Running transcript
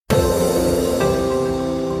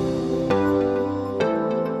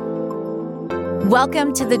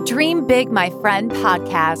Welcome to the Dream Big, My Friend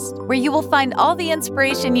podcast, where you will find all the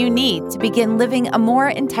inspiration you need to begin living a more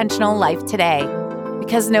intentional life today.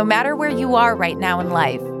 Because no matter where you are right now in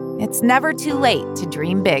life, it's never too late to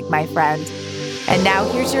dream big, my friend. And now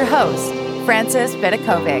here's your host, Frances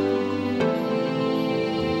Vidakovic.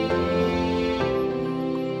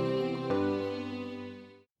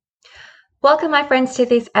 Welcome, my friends, to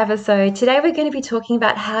this episode. Today we're going to be talking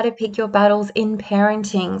about how to pick your battles in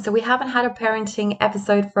parenting. So we haven't had a parenting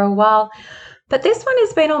episode for a while, but this one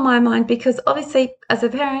has been on my mind because obviously as a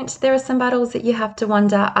parent, there are some battles that you have to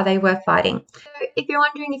wonder, are they worth fighting? So if you're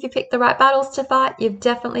wondering if you picked the right battles to fight, you've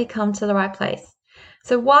definitely come to the right place.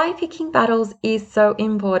 So why picking battles is so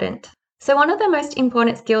important. So one of the most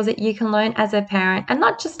important skills that you can learn as a parent, and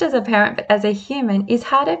not just as a parent, but as a human, is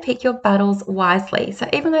how to pick your battles wisely. So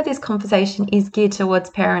even though this conversation is geared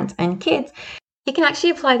towards parents and kids, you can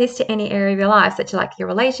actually apply this to any area of your life, such as like your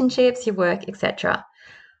relationships, your work, etc.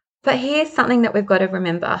 But here's something that we've got to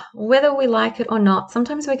remember. Whether we like it or not,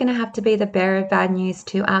 sometimes we're going to have to be the bearer of bad news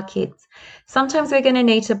to our kids. Sometimes we're going to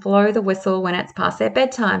need to blow the whistle when it's past their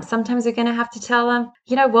bedtime. Sometimes we're going to have to tell them,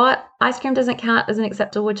 you know what, ice cream doesn't count as an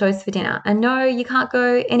acceptable choice for dinner. And no, you can't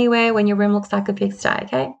go anywhere when your room looks like a pigsty,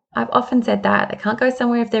 okay? I've often said that. They can't go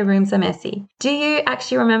somewhere if their rooms are messy. Do you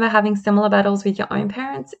actually remember having similar battles with your own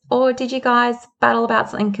parents? Or did you guys battle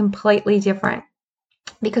about something completely different?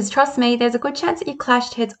 Because trust me, there's a good chance that you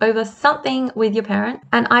clashed heads over something with your parent,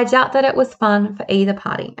 and I doubt that it was fun for either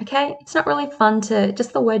party, okay? It's not really fun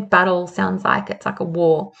just the word battle sounds like it's like a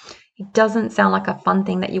war. It doesn't sound like a fun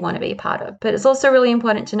thing that you want to be a part of. But it's also really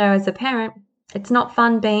important to know as a parent, it's not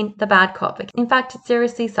fun being the bad cop. In fact, it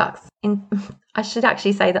seriously sucks. I should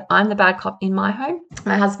actually say that I'm the bad cop in my home.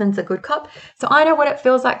 My husband's a good cop. So I know what it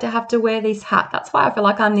feels like to have to wear this hat. That's why I feel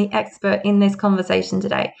like I'm the expert in this conversation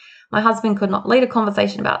today. My husband could not lead a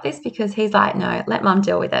conversation about this because he's like, no, let mum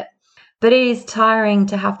deal with it. But it is tiring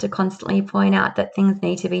to have to constantly point out that things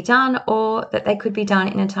need to be done or that they could be done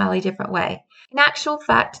in an entirely different way. In actual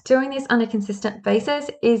fact, doing this on a consistent basis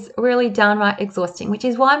is really downright exhausting, which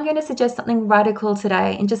is why I'm going to suggest something radical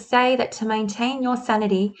today and just say that to maintain your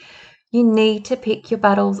sanity, you need to pick your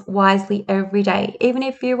battles wisely every day. Even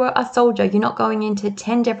if you were a soldier, you're not going into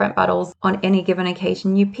 10 different battles on any given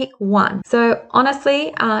occasion. You pick one. So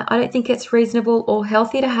honestly, I don't think it's reasonable or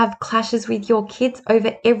healthy to have clashes with your kids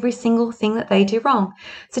over every single thing that they do wrong.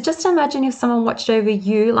 So just imagine if someone watched over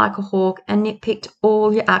you like a hawk and nitpicked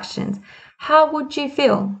all your actions. How would you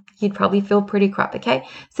feel? You'd probably feel pretty crap, okay?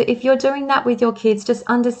 So if you're doing that with your kids, just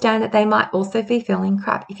understand that they might also be feeling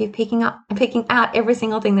crap if you're picking out every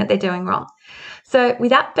single thing that they're doing wrong. So with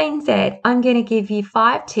that being said, I'm going to give you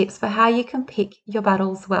 5 tips for how you can pick your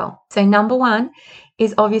battles well. So number 1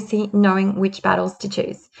 is obviously knowing which battles to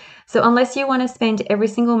choose. So unless you want to spend every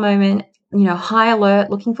single moment, high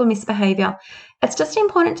alert, looking for misbehavior, it's just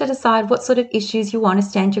important to decide what sort of issues you want to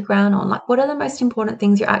stand your ground on. Like, what are the most important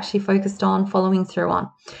things you're actually focused on following through on?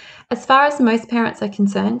 As far as most parents are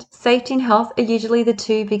concerned, safety and health are usually the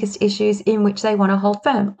 2 biggest issues in which they want to hold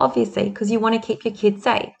firm, obviously, because you want to keep your kids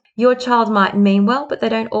safe. Your child might mean well, but they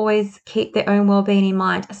don't always keep their own well-being in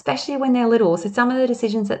mind, especially when they're little. So some of the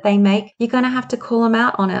decisions that they make, you're going to have to call them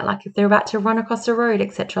out on it, like if they're about to run across the road,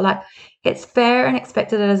 etc. Like, it's fair and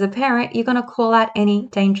expected that as a parent, you're going to call out any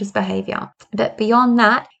dangerous behavior. But beyond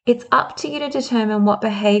that, it's up to you to determine what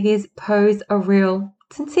behaviors pose a real,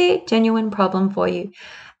 sincere, genuine problem for you,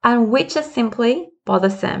 and which are simply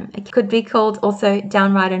bothersome. It could be called also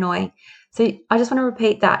downright annoying. So I just want to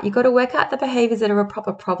repeat that. You've got to work out the behaviors that are a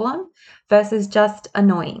proper problem versus just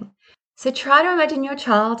annoying. So try to imagine your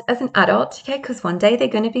child as an adult, okay? Because one day they're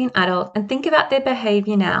going to be an adult, and think about their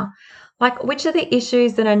behavior now. Like, which are the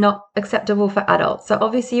issues that are not acceptable for adults? So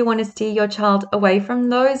obviously you want to steer your child away from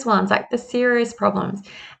those ones, like the serious problems,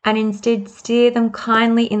 and instead steer them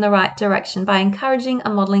kindly in the right direction by encouraging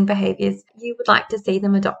and modeling behaviors you would like to see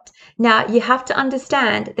them adopt. Now, you have to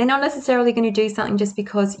understand they're not necessarily going to do something just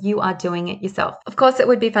because you are doing it yourself. Of course, it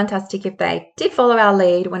would be fantastic if they did follow our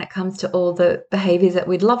lead when it comes to all the behaviors that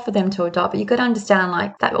we'd love for them to adopt, but you've got to understand,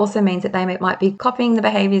 like, that also means that they might be copying the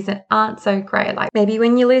behaviors that aren't so great, like maybe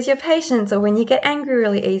when you lose your patience or when you get angry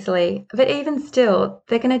really easily. But even still,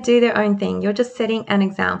 they're going to do their own thing. You're just setting an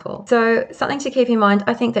example. So something to keep in mind,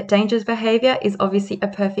 I think that dangerous behavior is obviously a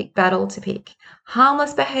perfect battle to pick.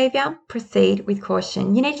 Harmless behavior, proceed with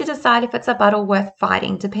caution. You need to decide if it's a battle worth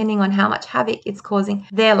fighting, depending on how much havoc it's causing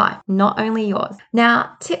their life, not only yours.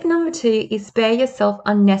 Now, tip number 2 is spare yourself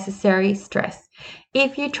unnecessary stress.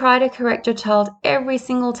 If you try to correct your child every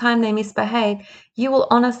single time they misbehave, you will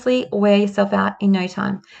honestly wear yourself out in no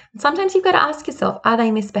time. And sometimes you've got to ask yourself, are they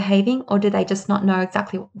misbehaving or do they just not know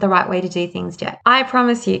exactly the right way to do things yet? I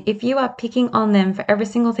promise you, if you are picking on them for every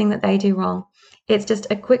single thing that they do wrong, it's just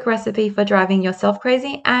a quick recipe for driving yourself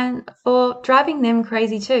crazy and for driving them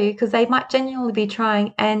crazy too, because they might genuinely be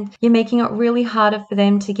trying and you're making it really harder for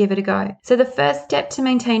them to give it a go. So the first step to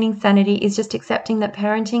maintaining sanity is just accepting that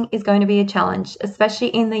parenting is going to be a challenge, especially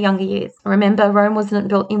in the younger years. Remember, Rome wasn't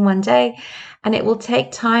built in one day, and it will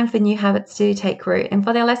take time for new habits to take root and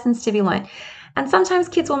for their lessons to be learned. And sometimes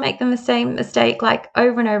kids will make the same mistake like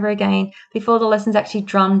over and over again before the lesson's actually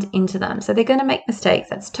drummed into them. So they're going to make mistakes.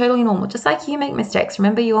 That's totally normal. Just like you make mistakes.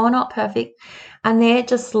 Remember, you are not perfect and they're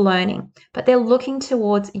just learning, but they're looking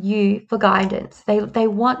towards you for guidance. They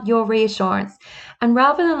want your reassurance. And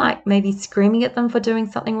rather than like maybe screaming at them for doing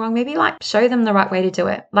something wrong, maybe like show them the right way to do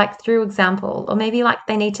it, like through example, or maybe like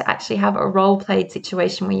they need to actually have a role played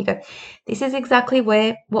situation where you go, this is exactly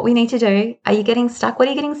what we need to do. Are you getting stuck? What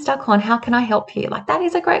are you getting stuck on? How can I help you? Like that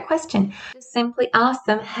is a great question. Just simply ask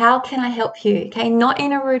them, how can I help you? Okay, not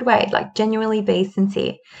in a rude way, like genuinely be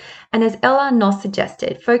sincere. And as Ella Noss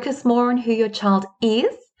suggested, focus more on who your child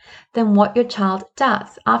is than what your child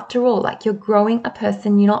does. After all, like you're growing a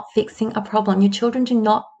person, you're not fixing a problem. Your children do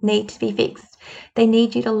not need to be fixed. They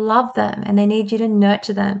need you to love them and they need you to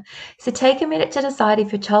nurture them. So take a minute to decide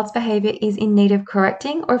if your child's behavior is in need of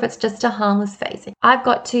correcting or if it's just a harmless phase. I've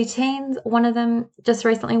got 2 teens. One of them just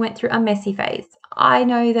recently went through a messy phase. I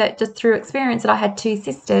know that just through experience that I had 2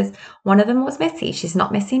 sisters. One of them was messy. She's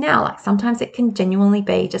not messy now. Like sometimes it can genuinely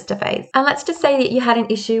be just a phase. And let's just say that you had an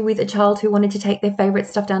issue with a child who wanted to take their favorite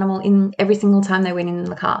stuffed animal in every single time they went in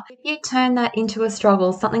the car. If you turn that into a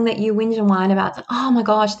struggle, something that you whinge and whine about, like, oh my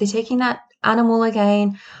gosh, they're taking that animal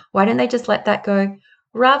again. Why don't they just let that go?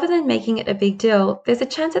 Rather than making it a big deal, there's a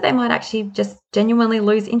chance that they might actually just genuinely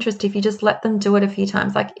lose interest if you just let them do it a few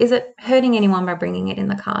times. Like, is it hurting anyone by bringing it in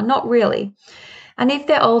the car? Not really. And if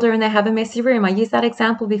they're older and they have a messy room, I used that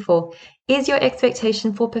example before, is your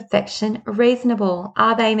expectation for perfection reasonable?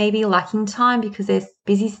 Are they maybe lacking time because they're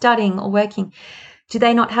busy studying or working? Do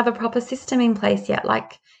they not have a proper system in place yet?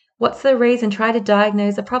 Like, what's the reason? Try to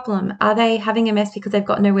diagnose a problem. Are they having a mess because they've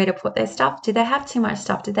got nowhere to put their stuff? Do they have too much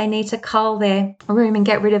stuff? Do they need to cull their room and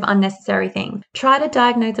get rid of unnecessary things? Try to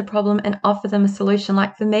diagnose a problem and offer them a solution.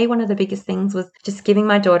 Like for me, one of the biggest things was just giving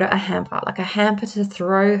my daughter a hamper, like a hamper to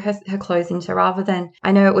throw her clothes into, rather than,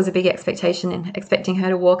 I know it was a big expectation and expecting her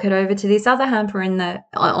to walk it over to this other hamper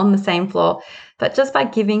on the same floor. But just by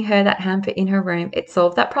giving her that hamper in her room, it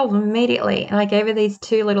solved that problem immediately. And I gave her these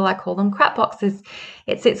 2 little, I call them crap boxes.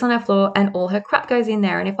 It sits on her floor and all her crap goes in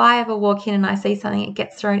there. And if I ever walk in and I see something, it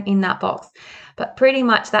gets thrown in that box. But pretty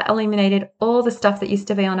much that eliminated all the stuff that used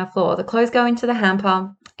to be on her floor. The clothes go into the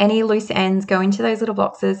hamper, any loose ends go into those little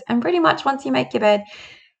boxes. And pretty much once you make your bed,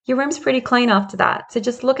 your room's pretty clean after that. So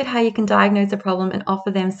just look at how you can diagnose a problem and offer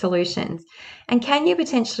them solutions. And can you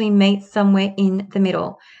potentially meet somewhere in the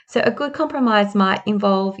middle? So a good compromise might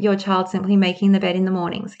involve your child simply making the bed in the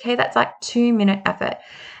mornings. Okay, that's like 2-minute effort.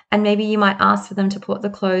 And maybe you might ask for them to put the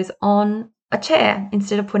clothes on a chair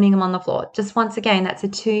instead of putting them on the floor. Just once again, that's a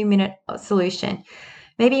 2-minute solution.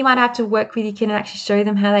 Maybe you might have to work with your kid and actually show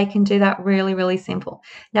them how they can do that really, really simple.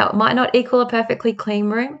 Now, it might not equal a perfectly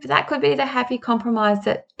clean room, but that could be the happy compromise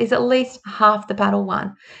that is at least half the battle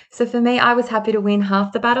won. So for me, I was happy to win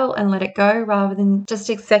half the battle and let it go rather than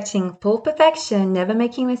just expecting full perfection, never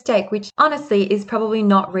making a mistake, which honestly is probably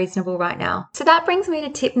not reasonable right now. So that brings me to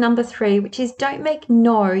tip number 3, which is don't make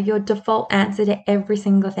no your default answer to every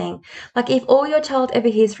single thing. Like if all your child ever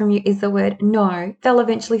hears from you is the word no, they'll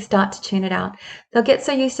eventually start to tune it out. They'll get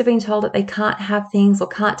so used to being told that they can't have things or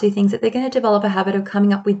can't do things that they're going to develop a habit of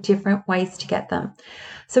coming up with different ways to get them.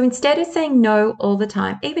 So instead of saying no all the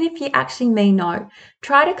time, even if you actually mean no,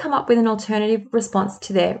 try to come up with an alternative response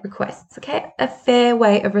to their requests, okay? A fair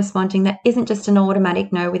way of responding that isn't just an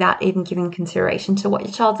automatic no without even giving consideration to what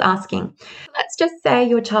your child's asking. Let's just say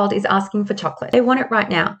your child is asking for chocolate. They want it right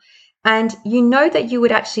now. And you know that you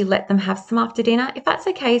would actually let them have some after dinner. If that's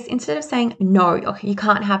the case, instead of saying, no, you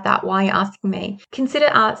can't have that, why are you asking me? Consider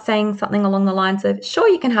saying something along the lines of, sure,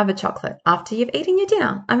 you can have a chocolate after you've eaten your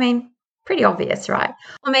dinner. I mean, pretty obvious, right?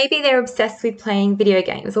 Or maybe they're obsessed with playing video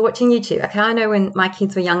games or watching YouTube. Okay, I know when my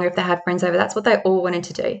kids were younger, if they had friends over, that's what they all wanted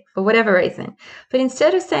to do for whatever reason. But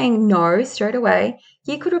instead of saying no straight away,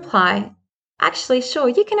 you could reply, actually, sure,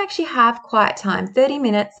 you can actually have quiet time, 30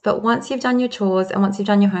 minutes, but once you've done your chores and once you've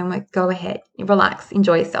done your homework, go ahead, relax,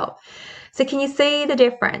 enjoy yourself. So can you see the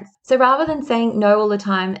difference? So rather than saying no all the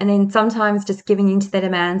time and then sometimes just giving in to their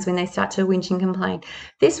demands when they start to whinge and complain,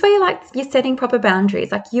 this way, like, you're setting proper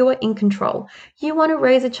boundaries, like you are in control. You want to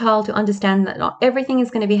raise a child to understand that not everything is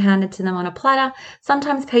going to be handed to them on a platter.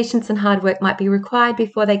 Sometimes patience and hard work might be required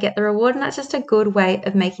before they get the reward, and that's just a good way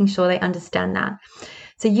of making sure they understand that.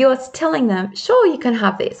 So you're telling them, sure, you can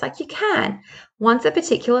have this, like you can, once a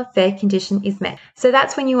particular fair condition is met. So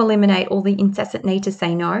that's when you eliminate all the incessant need to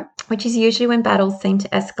say no, which is usually when battles seem to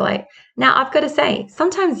escalate. Now, I've got to say,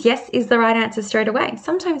 sometimes yes is the right answer straight away.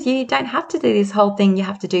 Sometimes you don't have to do this whole thing. You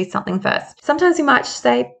have to do something first. Sometimes you might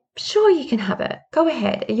say, sure, you can have it. Go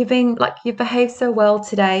ahead. You've behaved so well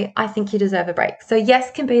today. I think you deserve a break. So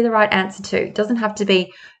yes can be the right answer too. It doesn't have to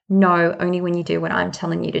be no, only when you do what I'm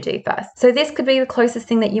telling you to do first. So this could be the closest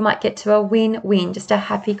thing that you might get to a win-win, just a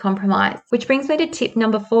happy compromise. Which brings me to tip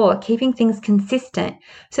number 4, keeping things consistent.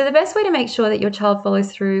 So the best way to make sure that your child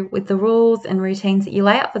follows through with the rules and routines that you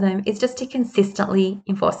lay out for them is just to consistently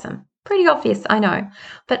enforce them. Pretty obvious, I know.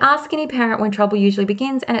 But ask any parent when trouble usually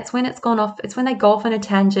begins, and it's when it's when they go off on a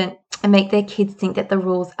tangent and make their kids think that the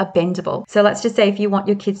rules are bendable. So let's just say if you want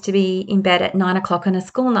your kids to be in bed at 9 o'clock on a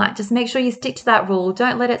school night, just make sure you stick to that rule.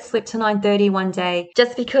 Don't let it slip to 9:30 one day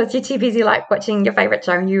just because you're too busy like watching your favorite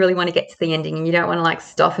show and you really want to get to the ending and you don't want to like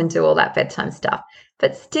stop and do all that bedtime stuff.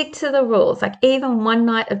 But stick to the rules. Like even one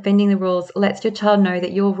night of bending the rules lets your child know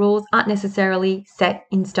that your rules aren't necessarily set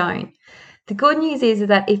in stone. The good news is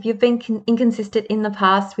that if you've been inconsistent in the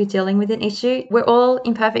past with dealing with an issue, we're all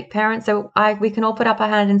imperfect parents, so we can all put up our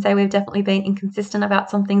hand and say we've definitely been inconsistent about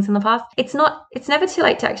some things in the past. It's never too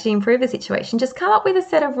late to actually improve a situation. Just come up with a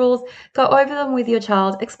set of rules, go over them with your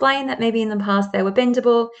child, explain that maybe in the past they were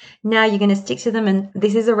bendable, now you're going to stick to them and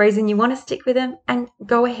this is a reason you want to stick with them, and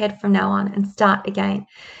go ahead from now on and start again.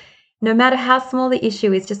 No matter how small the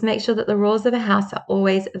issue is, just make sure that the rules of a house are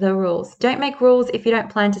always the rules. Don't make rules if you don't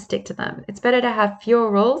plan to stick to them. It's better to have fewer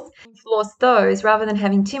rules, enforce those, rather than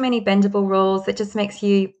having too many bendable rules that just makes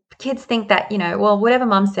kids think that, whatever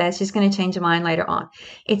mum says, she's going to change her mind later on.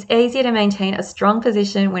 It's easier to maintain a strong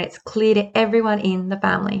position when it's clear to everyone in the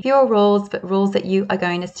family. Fewer rules, but rules that you are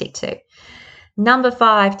going to stick to. Number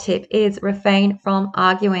 5 tip is refrain from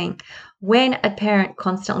arguing. When a parent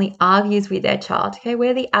constantly argues with their child, okay,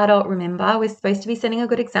 we're the adult, remember, we're supposed to be setting a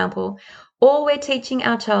good example. All we're teaching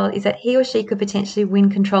our child is that he or she could potentially win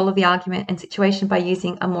control of the argument and situation by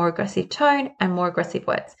using a more aggressive tone and more aggressive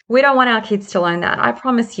words. We don't want our kids to learn that, I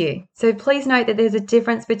promise you. So please note that there's a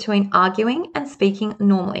difference between arguing and speaking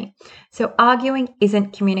normally. So arguing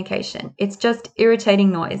isn't communication. It's just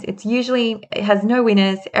irritating noise. It has no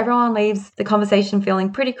winners. Everyone leaves the conversation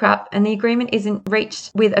feeling pretty crap and the agreement isn't reached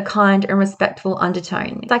with a kind and respectful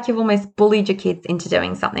undertone. It's like you've almost bullied your kids into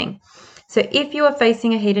doing something. So if you are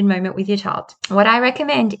facing a heated moment with your child, what I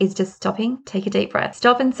recommend is just stopping, take a deep breath.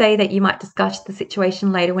 Stop and say that you might discuss the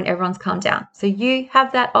situation later when everyone's calmed down. So you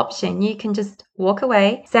have that option. You can just walk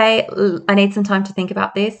away, say, I need some time to think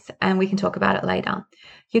about this and we can talk about it later.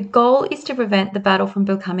 Your goal is to prevent the battle from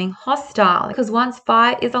becoming hostile, because once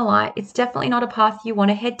fire is alight, it's definitely not a path you want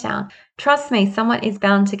to head down. Trust me, someone is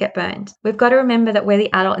bound to get burned. We've got to remember that we're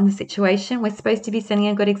the adult in the situation. We're supposed to be setting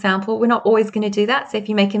a good example. We're not always going to do that. So if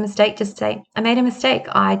you make a mistake, just say, I made a mistake.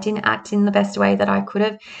 I didn't act in the best way that I could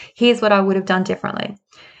have. Here's what I would have done differently.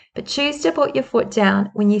 But choose to put your foot down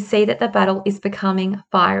when you see that the battle is becoming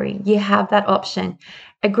fiery. You have that option.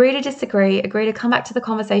 Agree to disagree, agree to come back to the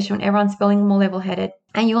conversation when everyone's feeling more level-headed,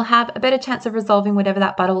 and you'll have a better chance of resolving whatever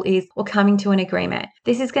that battle is or coming to an agreement.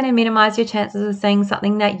 This is going to minimize your chances of saying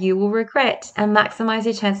something that you will regret and maximize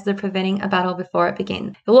your chances of preventing a battle before it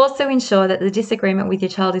begins. You'll also ensure that the disagreement with your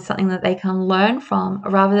child is something that they can learn from,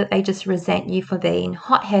 rather than they just resent you for being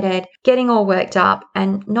hot-headed, getting all worked up,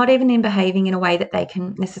 and not even in behaving in a way that they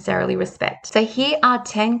can necessarily respect. So here are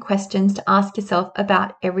 10 questions to ask yourself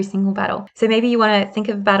about every single battle. So maybe you want to think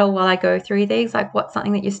of a battle while I go through these, like what's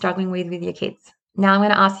something that you're struggling with your kids. Now I'm going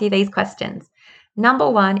to ask you these questions. Number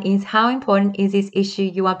 1 is, how important is this issue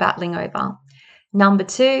you are battling over? Number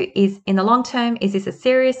 2 is, in the long term, is this a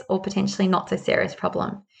serious or potentially not so serious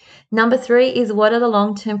problem? Number 3 is, what are the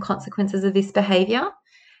long-term consequences of this behavior?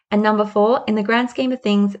 And number 4, in the grand scheme of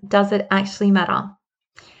things, does it actually matter?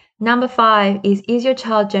 Number 5 is your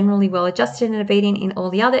child generally well-adjusted and obedient in all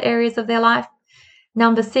the other areas of their life?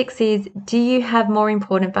 Number 6 is, do you have more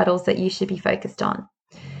important battles that you should be focused on?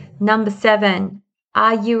 Number 7,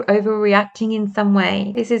 are you overreacting in some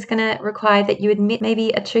way? This is going to require that you admit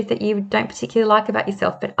maybe a truth that you don't particularly like about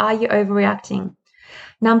yourself, but are you overreacting?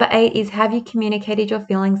 Number 8 is, have you communicated your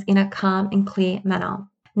feelings in a calm and clear manner?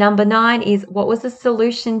 Number 9 is, what was the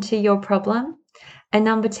solution to your problem? And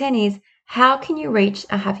number 10 is, How can you reach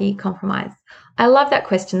a happy compromise? I love that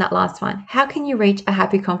question, that last one. How can you reach a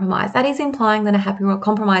happy compromise? That is implying that a happy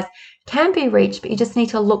compromise can be reached, but you just need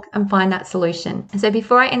to look and find that solution. So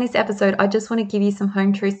before I end this episode, I just want to give you some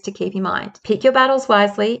home truths to keep in mind. Pick your battles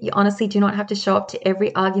wisely. You honestly do not have to show up to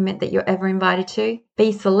every argument that you're ever invited to.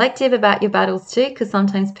 Be selective about your battles too, because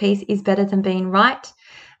sometimes peace is better than being right.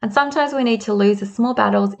 And sometimes we need to lose the small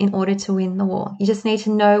battles in order to win the war. You just need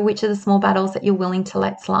to know which are the small battles that you're willing to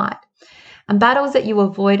let slide. And battles that you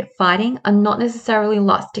avoid fighting are not necessarily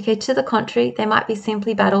lost. Okay, to the contrary, they might be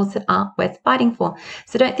simply battles that aren't worth fighting for.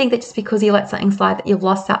 So don't think that just because you let something slide that you've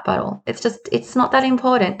lost that battle. It's not that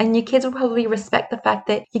important. And your kids will probably respect the fact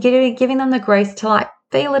that you're giving them the grace to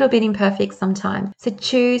be a little bit imperfect sometimes. So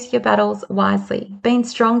choose your battles wisely. Being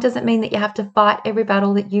strong doesn't mean that you have to fight every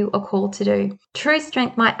battle that you are called to do. True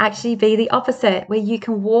strength might actually be the opposite, where you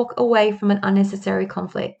can walk away from an unnecessary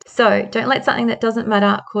conflict. So don't let something that doesn't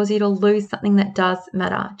matter cause you to lose something that does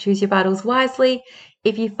matter. Choose your battles wisely.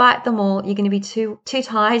 If you fight them all, you're going to be too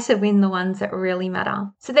tired to win the ones that really matter.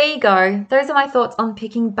 So there you go. Those are my thoughts on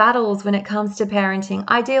picking battles when it comes to parenting.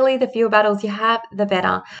 Ideally, the fewer battles you have, the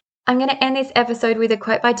better. I'm going to end this episode with a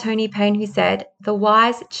quote by Tony Payne, who said, "The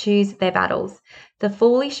wise choose their battles. The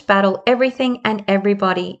foolish battle everything and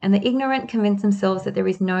everybody, and the ignorant convince themselves that there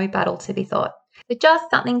is no battle to be fought." So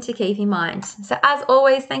just something to keep in mind. So as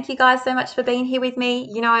always, thank you guys so much for being here with me.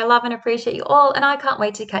 You know I love and appreciate you all, and I can't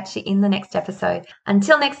wait to catch you in the next episode.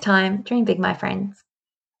 Until next time, dream big, my friends.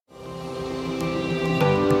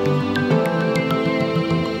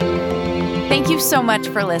 Thank you so much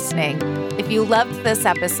for listening. If you loved this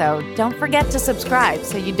episode, don't forget to subscribe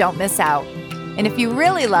so you don't miss out. And if you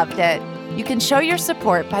really loved it, you can show your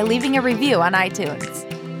support by leaving a review on iTunes.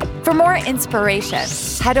 For more inspiration,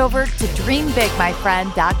 head over to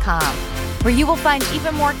dreambigmyfriend.com, where you will find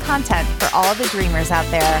even more content for all the dreamers out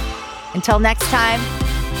there. Until next time,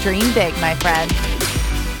 dream big, my friend.